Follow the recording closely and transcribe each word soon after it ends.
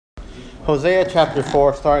Hosea Chapter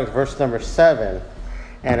 4, starting with verse number 7,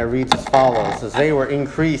 and it reads as follows. As they were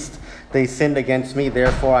increased, they sinned against me,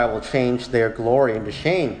 therefore I will change their glory into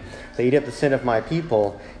shame. They eat up the sin of my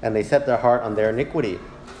people, and they set their heart on their iniquity.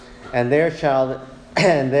 And there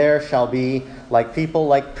shall be like people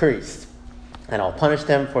like priests, and I'll punish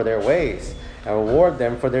them for their ways, and reward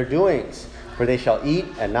them for their doings. For they shall eat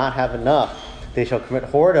and not have enough. They shall commit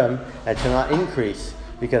whoredom and shall not increase,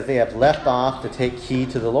 because they have left off to take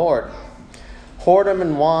heed to the Lord. Whoredom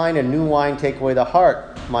and wine and new wine take away the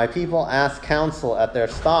heart. My people ask counsel at their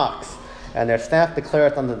stocks, and their staff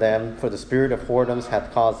declareth unto them, for the spirit of whoredoms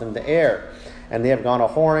hath caused them to err, and they have gone a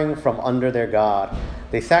whoring from under their God.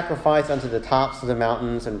 They sacrifice unto the tops of the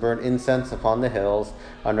mountains, and burn incense upon the hills,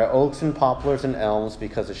 under oaks and poplars and elms,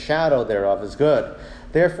 because the shadow thereof is good.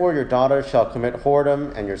 Therefore your daughters shall commit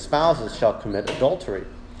whoredom, and your spouses shall commit adultery.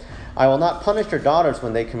 I will not punish your daughters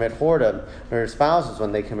when they commit whoredom, nor your spouses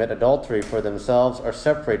when they commit adultery, for themselves are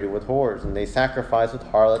separated with whores, and they sacrifice with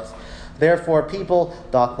harlots. Therefore people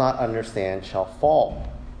doth not understand shall fall.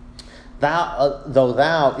 Though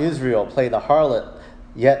thou, Israel, play the harlot,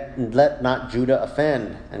 yet let not Judah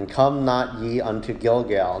offend, and come not ye unto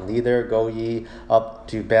Gilgal, neither go ye up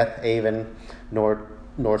to Beth-aven,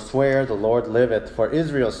 nor swear the Lord liveth, for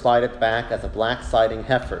Israel slideth back as a black-sliding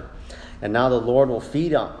heifer. And now the Lord will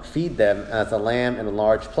feed them as a lamb in a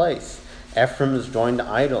large place. Ephraim is joined to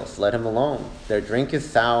idols, let him alone. Their drink is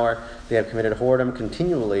sour, they have committed whoredom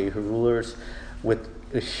continually, who rulers with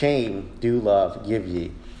shame do love give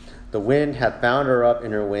ye. The wind hath bound her up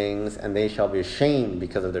in her wings, and they shall be ashamed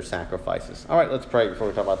because of their sacrifices. All right, let's pray before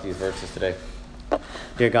we talk about these verses today.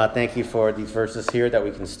 Dear God, thank you for these verses here, that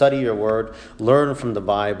we can study your word, learn from the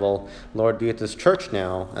Bible. Lord, be at this church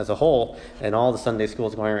now as a whole, and all the Sunday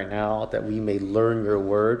schools going right now, that we may learn your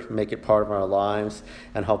word, make it part of our lives,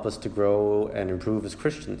 and help us to grow and improve as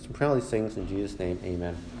Christians. We pray all these things in Jesus' name,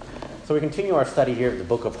 amen. So we continue our study here of the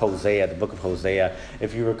book of Hosea.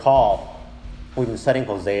 If you recall, we've been studying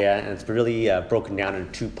Hosea, and it's really broken down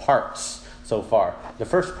into two parts so far. The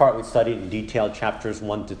first part we studied in detail, chapters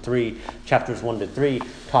 1 to 3. Chapters 1 to 3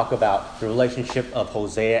 talk about the relationship of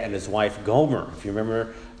Hosea and his wife Gomer. If you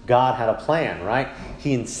remember, God had a plan, right?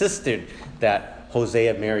 He insisted that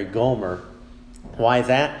Hosea marry Gomer. Why is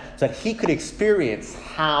that? So that he could experience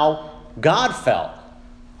how God felt.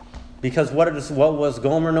 Because what was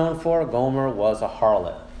Gomer known for? Gomer was a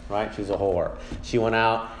harlot, right? She's a whore. She went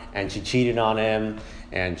out and she cheated on him,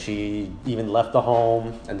 and she even left the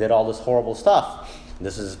home and did all this horrible stuff. And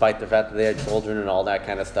this is despite the fact that they had children and all that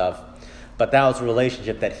kind of stuff. But that was a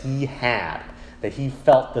relationship that he had, that he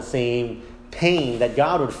felt the same pain that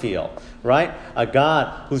God would feel, right? A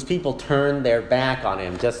God whose people turned their back on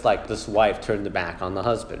him, just like this wife turned the back on the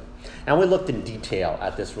husband. And we looked in detail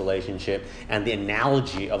at this relationship and the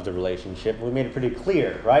analogy of the relationship. We made it pretty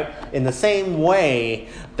clear, right? In the same way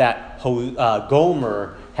that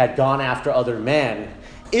Gomer had gone after other men,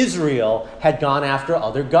 Israel had gone after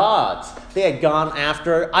other gods. They had gone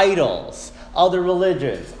after idols, other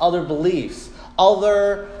religions, other beliefs,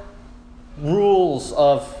 other rules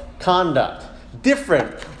of conduct,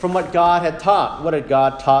 different from what God had taught. What had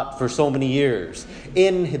God taught for so many years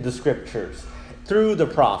in the scriptures, through the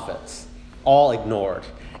prophets? All ignored.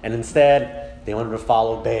 And instead, they wanted to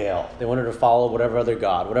follow Baal. They wanted to follow whatever other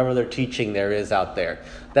god, whatever other teaching there is out there.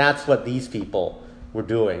 That's what these people were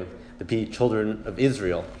doing, the children of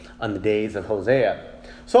Israel, on the days of Hosea.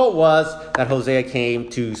 So it was that Hosea came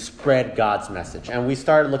to spread God's message. And we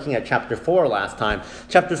started looking at chapter 4 last time.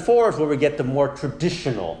 Chapter 4 is where we get the more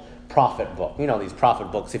traditional prophet book. You know, these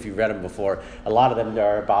prophet books, if you've read them before, a lot of them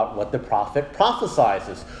are about what the prophet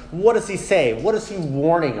prophesizes. What does he say? What is he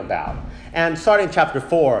warning about? And starting in chapter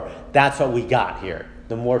 4, that's what we got here,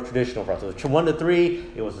 the more traditional prophet. 1 to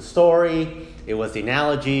 3, it was the story, it was the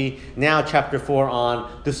analogy. Now chapter 4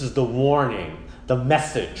 on, this is the warning, the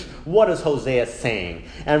message. What is Hosea saying?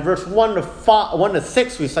 And verse 1 to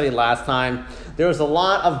 6 we studied last time, there was a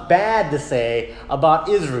lot of bad to say about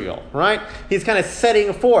Israel, right? He's kind of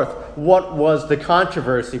setting forth what was the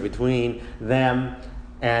controversy between them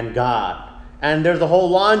and God. And there's a whole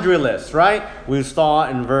laundry list, right? We saw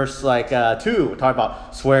in verse 2, we talk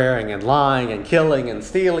about swearing and lying and killing and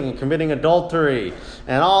stealing and committing adultery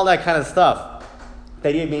and all that kind of stuff.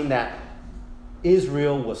 That didn't mean that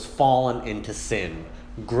Israel was fallen into sin.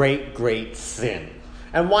 Great, great sin.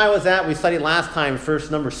 And why was that? We studied last time verse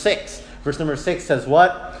number 6. Verse number 6 says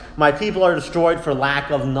what? My people are destroyed for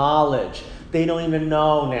lack of knowledge. They don't even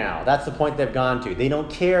know now. That's the point they've gone to. They don't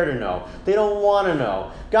care to know. They don't want to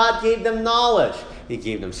know. God gave them knowledge. He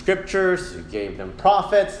gave them scriptures. He gave them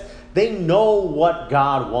prophets. They know what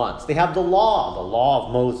God wants. They have the law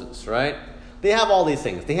of Moses, right? They have all these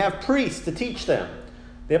things. They have priests to teach them.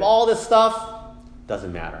 They have all this stuff.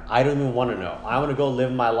 Doesn't matter. I don't even want to know. I want to go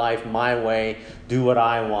live my life my way, do what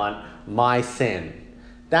I want, my sin.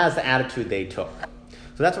 That's the attitude they took.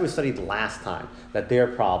 So that's what we studied last time, that their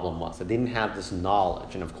problem was. That they didn't have this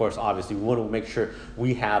knowledge. And of course, obviously, we want to make sure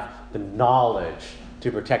we have the knowledge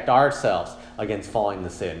to protect ourselves against falling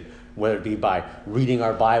into sin, whether it be by reading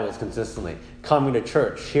our Bibles consistently, coming to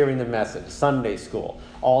church, hearing the message, Sunday school,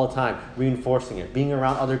 all the time, reinforcing it, being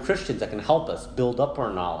around other Christians that can help us build up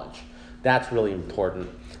our knowledge. That's really important,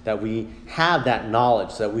 that we have that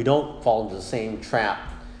knowledge so that we don't fall into the same trap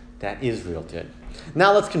that Israel did.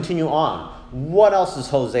 Now let's continue on. What else is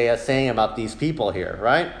Hosea saying about these people here,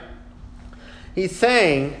 right? He's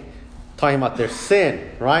talking about their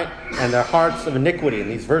sin, right? And their hearts of iniquity in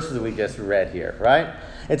these verses that we just read here, right?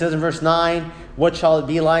 It says in verse 9, what shall it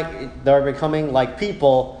be like? They're becoming like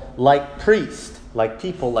people, like priests. Like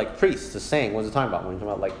people, like priests. The saying, what is it talking about when you're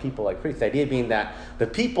talking about like people, like priests? The idea being that the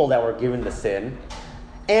people that were given the sin,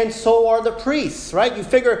 and so are the priests, right? You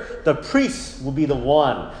figure the priests will be the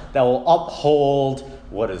one that will uphold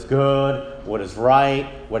what is good, what is right,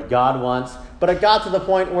 what God wants. But it got to the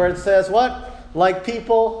point where it says what? Like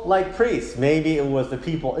people, like priests. Maybe it was the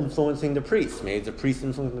people influencing the priests. Maybe it's the priests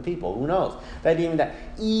influencing the people. Who knows? That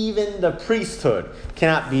even the priesthood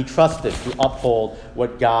cannot be trusted to uphold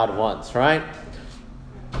what God wants, right?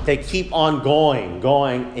 They keep on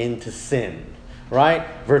going into sin, right?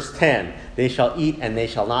 Verse 10, they shall eat and they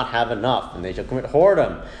shall not have enough, and they shall commit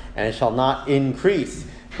whoredom and it shall not increase,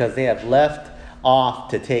 because they have left off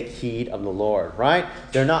to take heed of the Lord, right?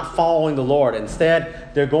 They're not following the Lord.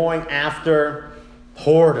 Instead, they're going after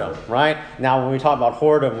whoredom, right? Now, when we talk about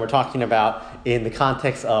whoredom, we're talking about in the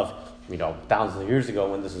context of, thousands of years ago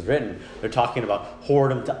when this was written, they're talking about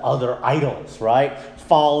whoredom to other idols, right?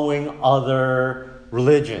 Following other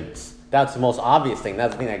religions. That's the most obvious thing.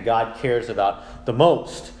 That's the thing that God cares about the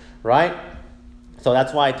most, right? So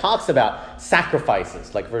that's why it talks about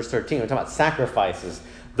sacrifices, like verse 13. We're talking about sacrifices.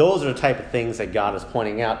 Those are the type of things that God is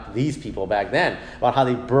pointing out to these people back then, about how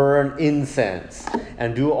they burn incense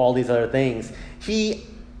and do all these other things. He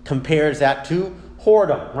compares that to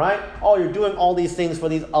whoredom, right? Oh, you're doing all these things for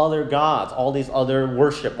these other gods, all these other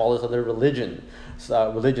worship, all this other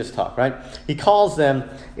religious talk, right? He calls them,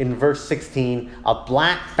 in verse 16, a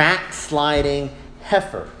backsliding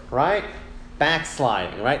heifer, right?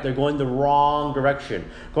 Backsliding, right? They're going the wrong direction,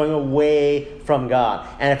 going away from God.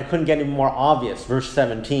 And if it couldn't get any more obvious, verse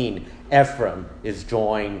 17, Ephraim is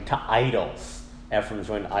joined to idols. Ephraim is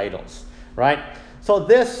joined to idols, right? So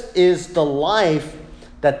this is the life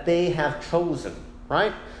that they have chosen,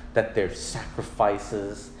 right? That their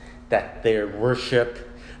sacrifices, that their worship,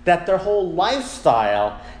 that their whole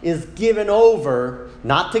lifestyle is given over,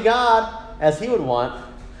 not to God, as he would want,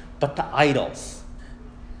 but to idols.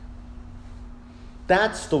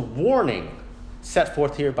 That's the warning set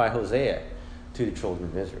forth here by Hosea to the children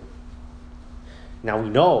of Israel. Now we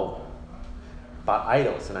know about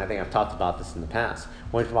idols, and I think I've talked about this in the past.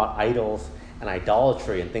 When we talk about idols and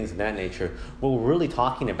idolatry and things of that nature, what we're really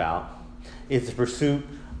talking about is the pursuit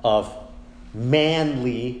of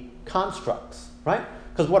manly constructs, right?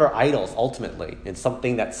 Because what are idols ultimately? It's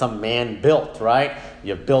something that some man built, right?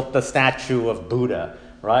 You built the statue of Buddha,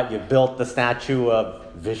 right? You built the statue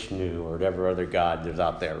of Vishnu or whatever other god there's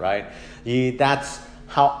out there, right? That's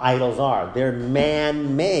how idols are. They're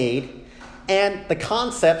man-made, and the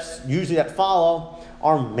concepts usually that follow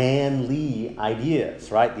are manly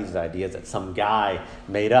ideas, right? These are ideas that some guy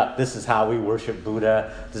made up. This is how we worship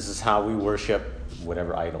Buddha. This is how we worship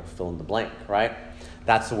whatever idol, fill in the blank, right?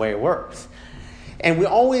 That's the way it works. And we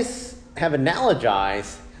always have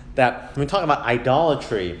analogized that when we talk about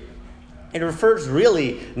idolatry, it refers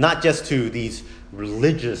really not just to these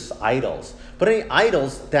religious idols, but any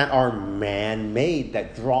idols that are man-made,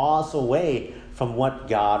 that draw us away from what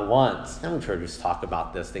God wants. I'm sure we've talked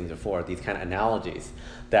about these things before, these kind of analogies,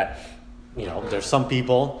 that there's some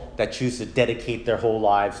people that choose to dedicate their whole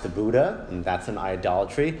lives to Buddha, and that's an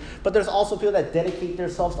idolatry. But there's also people that dedicate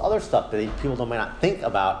themselves to other stuff that people might not think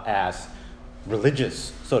about as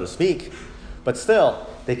religious, so to speak. But still,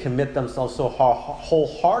 they commit themselves so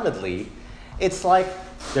wholeheartedly, it's like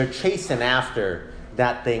they're chasing after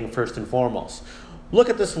that thing first and foremost. Look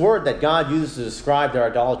at this word that God uses to describe their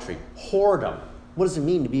idolatry. Whoredom. What does it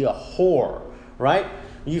mean to be a whore, right?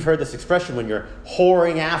 You've heard this expression when you're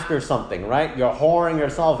whoring after something, right? You're whoring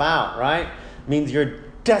yourself out, right? It means you're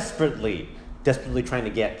desperately trying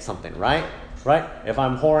to get something, right? right? If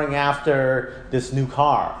I'm whoring after this new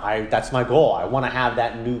car, that's my goal. I want to have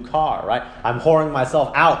that new car, right? I'm whoring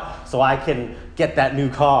myself out so I can get that new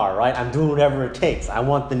car, right? I'm doing whatever it takes. I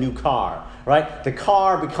want the new car, right? The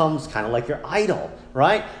car becomes kind of like your idol,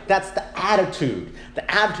 right? That's the attitude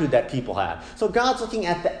that people have. So God's looking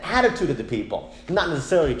at the attitude of the people, not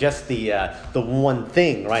necessarily just the one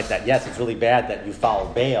thing, right? That yes, it's really bad that you follow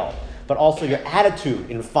Baal, but also your attitude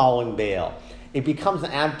in following Baal. It becomes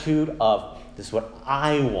an attitude of, this is what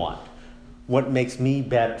I want. What makes me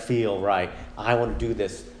feel right. I want to do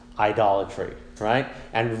this idolatry, right?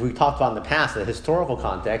 And we talked about in the past, the historical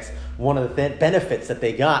context, one of the benefits that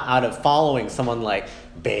they got out of following someone like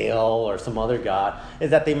Baal or some other god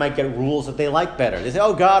is that they might get rules that they like better. They say,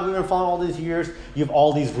 oh God, we've been following all these years. You have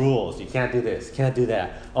all these rules. You can't do this, can't do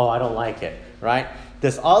that. Oh, I don't like it, right?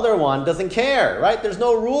 This other one doesn't care, right? There's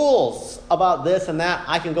no rules about this and that.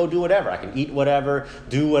 I can go do whatever. I can eat whatever,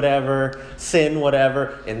 do whatever, sin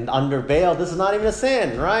whatever. And under Baal, this is not even a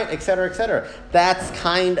sin, right? Et cetera, et cetera. That's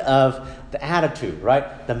kind of the attitude,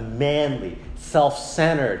 right? The manly,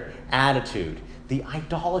 self-centered attitude. The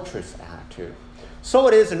idolatrous attitude. So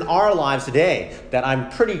it is in our lives today that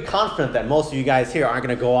I'm pretty confident that most of you guys here aren't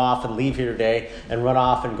going to go off and leave here today and run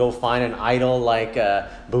off and go find an idol like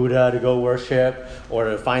Buddha to go worship or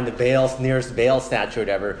to find the nearest Baal statue or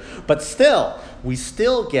whatever. But still, we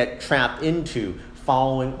still get trapped into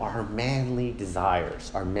following our manly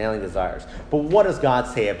desires, But what does God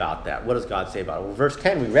say about that? What does God say about it? Well, verse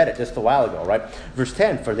 10, we read it just a while ago, right? Verse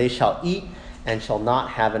 10, for they shall eat and shall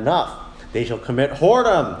not have enough. They shall commit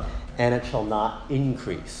whoredom, and it shall not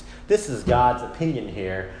increase. This is God's opinion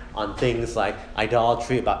here on things like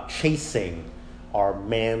idolatry, about chasing our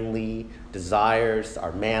manly desires,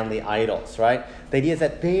 our manly idols, right? The idea is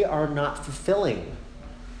that they are not fulfilling.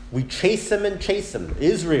 We chase them and chase them.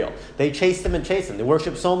 Israel, they chase them and chase them. They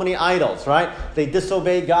worship so many idols, right? They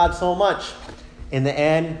disobey God so much. In the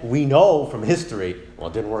end, we know from history, well,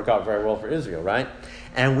 it didn't work out very well for Israel, right?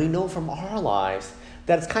 And we know from our lives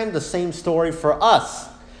that it's kind of the same story for us.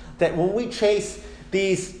 That when we chase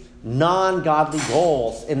these non-godly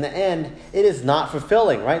goals, in the end, it is not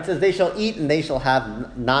fulfilling, right? It says they shall eat and they shall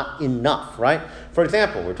have not enough, right? For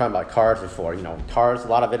example, we were talking about cars before. Cars, a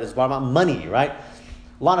lot of it is about money, right?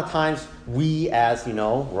 A lot of times we, as we're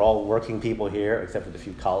all working people here, except for the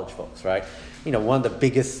few college folks, right? One of the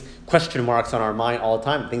biggest question marks on our mind all the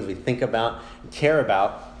time, the things we think about and care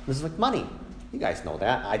about, is like money. You guys know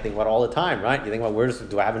that. I think about it all the time, right? You think about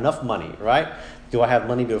do I have enough money, right? Do I have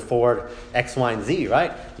money to afford X, Y, and Z,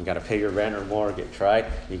 right? You got to pay your rent or mortgage, right?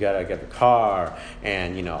 You got to get a car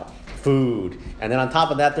and, food. And then on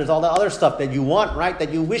top of that, there's all the other stuff that you want, right?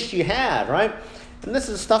 That you wish you had, right? And this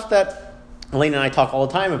is stuff that Elaine and I talk all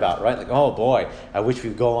the time about, right? Like, oh boy, I wish we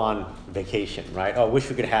could go on vacation, right? Oh, I wish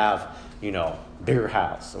we could have, bigger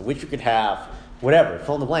house. I wish we could have whatever.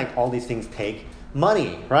 Fill in the blank. All these things take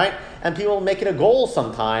money, right? And people make it a goal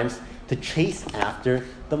sometimes to chase after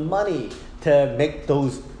the money, to make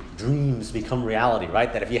those dreams become reality,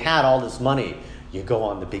 right? That if you had all this money, you go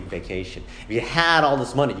on the big vacation. If you had all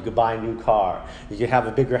this money, you could buy a new car. You could have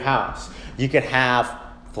a bigger house. You could have,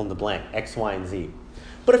 fill in the blank, X, Y, and Z.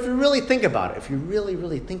 But if you really think about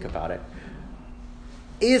it,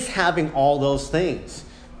 is having all those things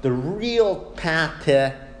the real path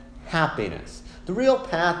to happiness? The real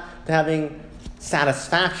path to having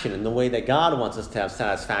satisfaction in the way that God wants us to have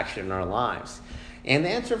satisfaction in our lives? And the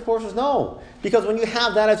answer, of course, is no. Because when you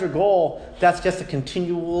have that as your goal, that's just a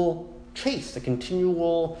continual chase, a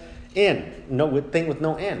continual thing with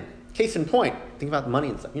no end. Case in point, think about money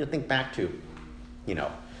and stuff. Think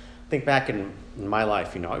back in my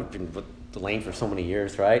life. I've been with Elaine for so many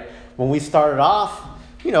years, right? When we started off,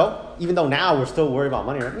 even though now we're still worried about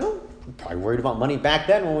money, right? We're probably worried about money back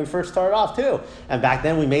then when we first started off too. And back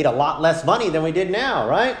then we made a lot less money than we did now,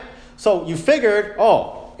 right? So you figured,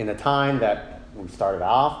 in the time that we started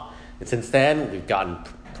off, and since then we've gotten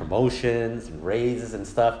promotions and raises and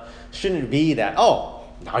stuff. Shouldn't it be that,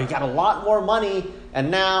 now you got a lot more money and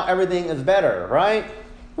now everything is better, right?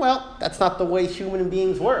 Well, that's not the way human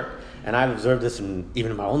beings work. And I've observed this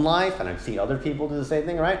even in my own life, and I've seen other people do the same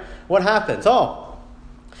thing, right? What happens?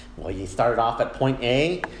 You started off at point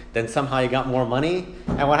A, then somehow you got more money.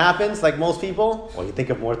 And what happens, like most people? You think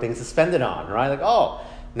of more things to spend it on, right?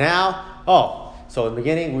 So in the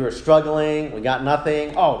beginning we were struggling, we got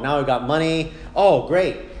nothing. Now we got money.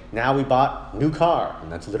 Great. Now we bought a new car.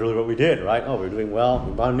 And that's literally what we did, right? We're doing well,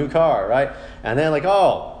 we bought a new car, right? And then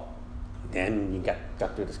then you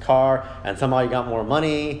got through this car, and somehow you got more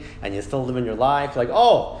money, and you're still living your life.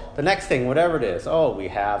 The next thing, whatever it is, we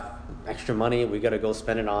have extra money, we got to go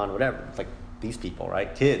spend it on whatever. It's like these people,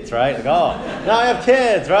 right? Kids, right? Like, oh, now I have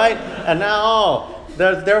kids, right? And now, oh,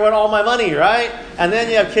 there went all my money, right? And then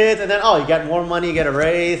you have kids, and then, oh, you get more money, you get a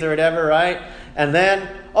raise or whatever, right? And then,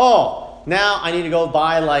 oh, now I need to go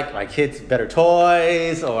buy, like, my kids better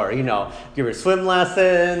toys or, give her swim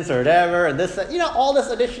lessons or whatever. And this, all this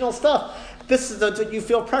additional stuff. This is what you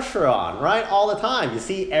feel pressure on, right? All the time. You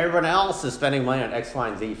see everyone else is spending money on X, Y,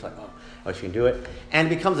 and Z. You're like, oh, she can do it.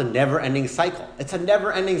 And it becomes a never-ending cycle. It's a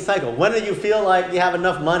never-ending cycle. When do you feel like you have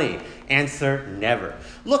enough money? Answer, never.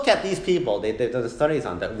 Look at these people. They've done studies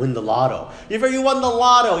on that. Win the lotto. If you won the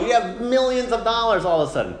lotto, you have millions of dollars all of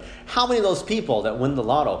a sudden. How many of those people that win the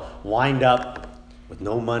lotto wind up with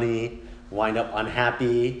no money, wind up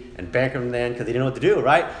unhappy and bankrupt then because they didn't know what to do,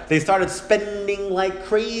 right? They started spending like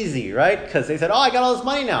crazy, right? Because they said, oh, I got all this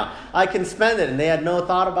money now. I can spend it. And they had no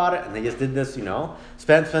thought about it. And they just did this,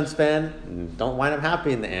 spend, and don't wind up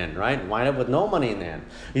happy in the end, right? And wind up with no money in the end.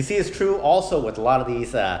 You see, it's true also with a lot of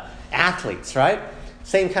these athletes, right?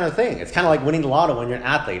 Same kind of thing. It's kind of like winning the lotto when you're an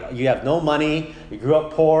athlete. You have no money. You grew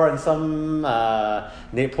up poor in some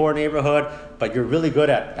poor neighborhood, but you're really good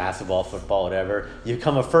at basketball, football, whatever. You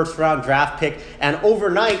become a first-round draft pick, and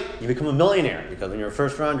overnight, you become a millionaire. Because when you're a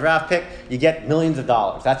first-round draft pick, you get millions of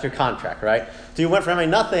dollars. That's your contract, right? So you went from having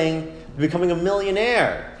nothing to becoming a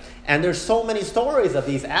millionaire. And there's so many stories of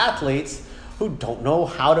these athletes who don't know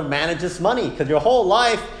how to manage this money. Because your whole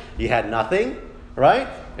life, you had nothing, right?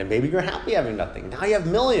 And maybe you're happy having nothing. Now you have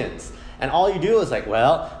millions. And all you do is like,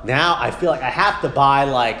 well, now I feel like I have to buy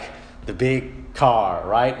like the big car,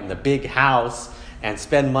 right? And the big house and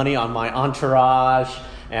spend money on my entourage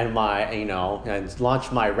and my, and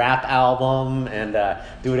launch my rap album and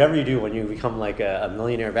do whatever you do when you become like a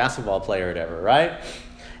millionaire basketball player or whatever, right?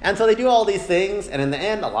 And so they do all these things. And in the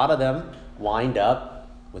end, a lot of them wind up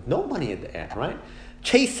with no money at the end, right?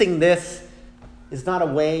 Chasing this is not a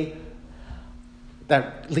way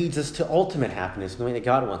that leads us to ultimate happiness, the way that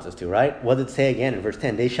God wants us to, right? What did it say again in verse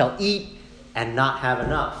 10? They shall eat and not have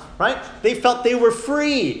enough, right? They felt they were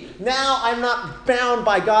free. Now I'm not bound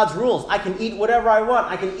by God's rules. I can eat whatever I want.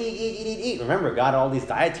 I can eat. Remember, God had all these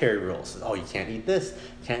dietary rules. Oh, you can't eat this,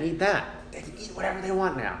 you can't eat that. They can eat whatever they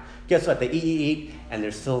want now. Guess what? They eat, and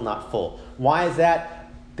they're still not full. Why is that?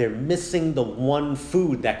 They're missing the one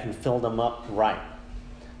food that can fill them up right.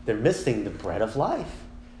 They're missing the bread of life,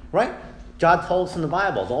 right? God told us in the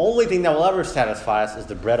Bible, the only thing that will ever satisfy us is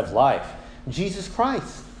the bread of life, Jesus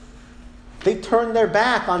Christ. They turned their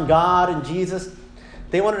back on God and Jesus.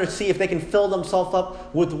 They wanted to see if they can fill themselves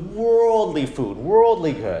up with worldly food,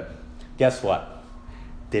 worldly good. Guess what?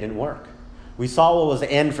 Didn't work. We saw what was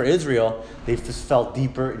the end for Israel. They just fell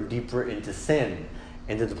deeper and deeper into sin,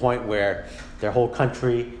 and to the point where their whole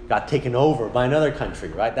country got taken over by another country,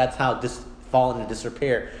 right? That's how fallen and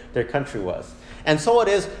disrepair their country was. And so it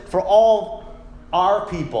is for all our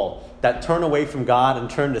people that turn away from God and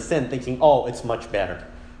turn to sin, thinking, oh, it's much better.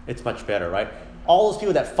 It's much better, right? All those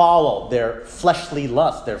people that follow their fleshly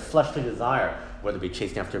lust, their fleshly desire, whether it be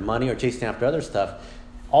chasing after money or chasing after other stuff,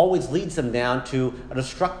 always leads them down to a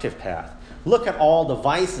destructive path. Look at all the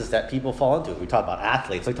vices that people fall into. We talk about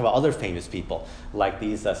athletes. We talk about other famous people, like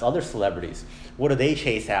these other celebrities. What do they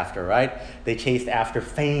chase after, right? They chase after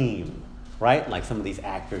fame, right? Like some of these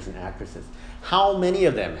actors and actresses. How many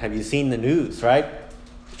of them have you seen in the news, right?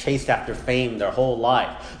 Chased after fame their whole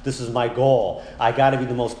life. This is my goal. I got to be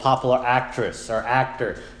the most popular actress or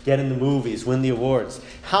actor, get in the movies, win the awards.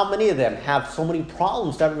 How many of them have so many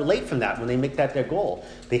problems that relate from that when they make that their goal?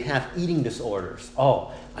 They have eating disorders.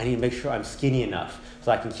 Oh, I need to make sure I'm skinny enough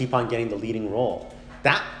so I can keep on getting the leading role.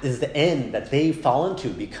 That is the end that they fall into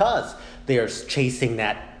because they are chasing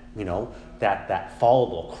that, that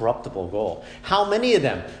fallible, corruptible goal. How many of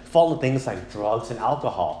them fall into things like drugs and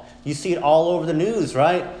alcohol? You see it all over the news,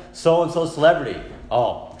 right? So-and-so celebrity.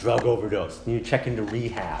 Oh, drug overdose. You need to check into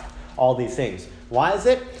rehab. All these things. Why is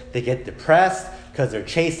it? They get depressed because they're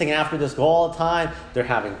chasing after this goal all the time. They're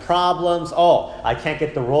having problems. Oh, I can't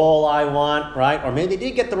get the role I want, right? Or maybe they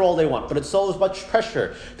did get the role they want, but it's so much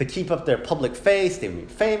pressure to keep up their public face. They be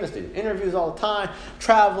famous. They do interviews all the time.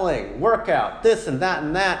 Traveling, workout, this and that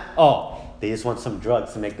and that. Oh, they just want some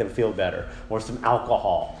drugs to make them feel better, or some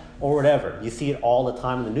alcohol, or whatever. You see it all the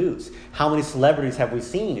time in the news. How many celebrities have we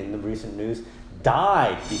seen in the recent news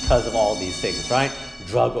died because of all these things, right?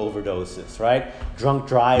 Drug overdoses, right? Drunk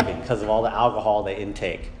driving because of all the alcohol they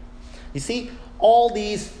intake. You see, all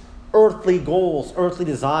these earthly goals, earthly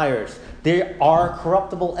desires, they are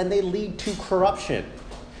corruptible and they lead to corruption.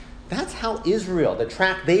 That's how Israel, the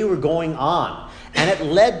track they were going on, and it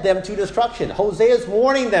led them to destruction. Hosea is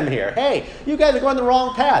warning them here. Hey, you guys are going the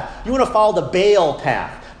wrong path. You want to follow the Baal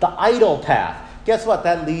path, the idol path. guess what?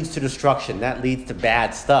 That leads to destruction. That leads to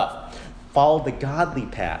bad stuff. Follow the godly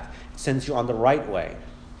path. It sends you on the right way.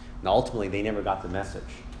 And ultimately, they never got the message,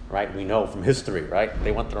 right? We know from history, right?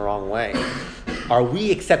 They went the wrong way. Are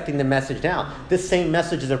we accepting the message now? This same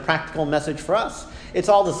message is a practical message for us. It's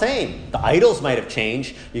all the same. The idols might have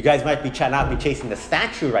changed. You guys might not be chasing the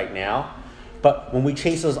statue right now. But when we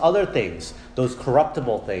chase those other things, those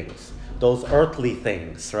corruptible things, those earthly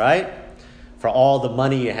things, right? For all the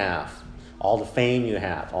money you have, all the fame you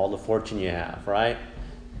have, all the fortune you have, right?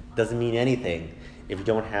 Doesn't mean anything if you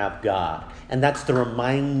don't have God. And that's the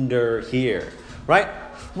reminder here, right?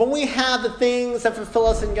 When we have the things that fulfill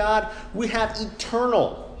us in God, we have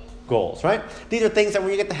eternal goals, right? These are things that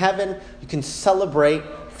when you get to heaven, you can celebrate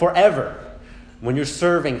forever. When you're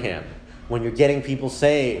serving Him, when you're getting people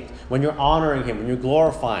saved, when you're honoring Him, when you're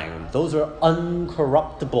glorifying Him. Those are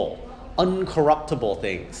uncorruptible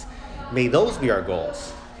things. May those be our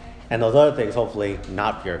goals. And those other things, hopefully,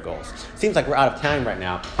 not be our goals. Seems like we're out of time right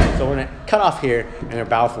now. So we're going to cut off here and we're going to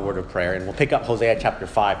bow for a word of prayer. And we'll pick up Hosea chapter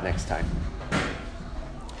 5 next time.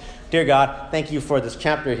 Dear God, thank you for this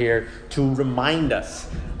chapter here to remind us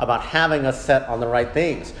about having us set on the right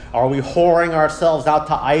things. Are we whoring ourselves out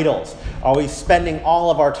to idols? Are we spending all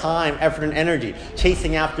of our time, effort, and energy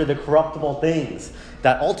chasing after the corruptible things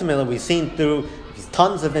that ultimately we've seen through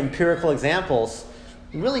tons of empirical examples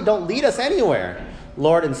really don't lead us anywhere?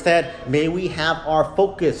 Lord, instead, may we have our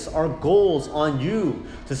focus, our goals on you,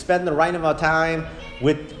 to spend the right amount of time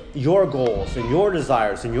with your goals and your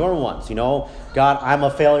desires and your wants. God, I'm a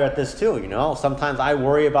failure at this too. Sometimes I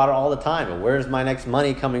worry about it all the time. And where's my next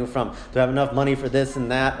money coming from? Do I have enough money for this and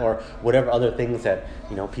that, or whatever other things that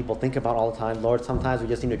people think about all the time? Lord, sometimes we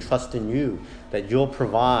just need to trust in you that you'll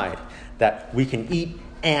provide, that we can eat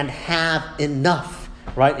and have enough.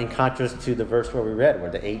 Right, in contrast to the verse where we read, where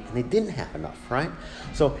they ate and they didn't have enough, right?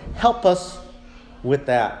 So help us with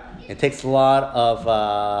that. It takes a lot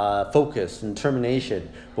of focus and determination,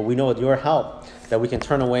 but we know with your help that we can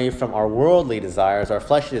turn away from our worldly desires, our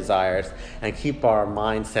fleshly desires, and keep our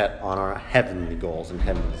mindset on our heavenly goals and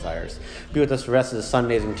heavenly desires. Be with us the rest of the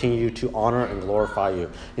Sundays and continue to honor and glorify you.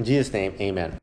 In Jesus' name, amen.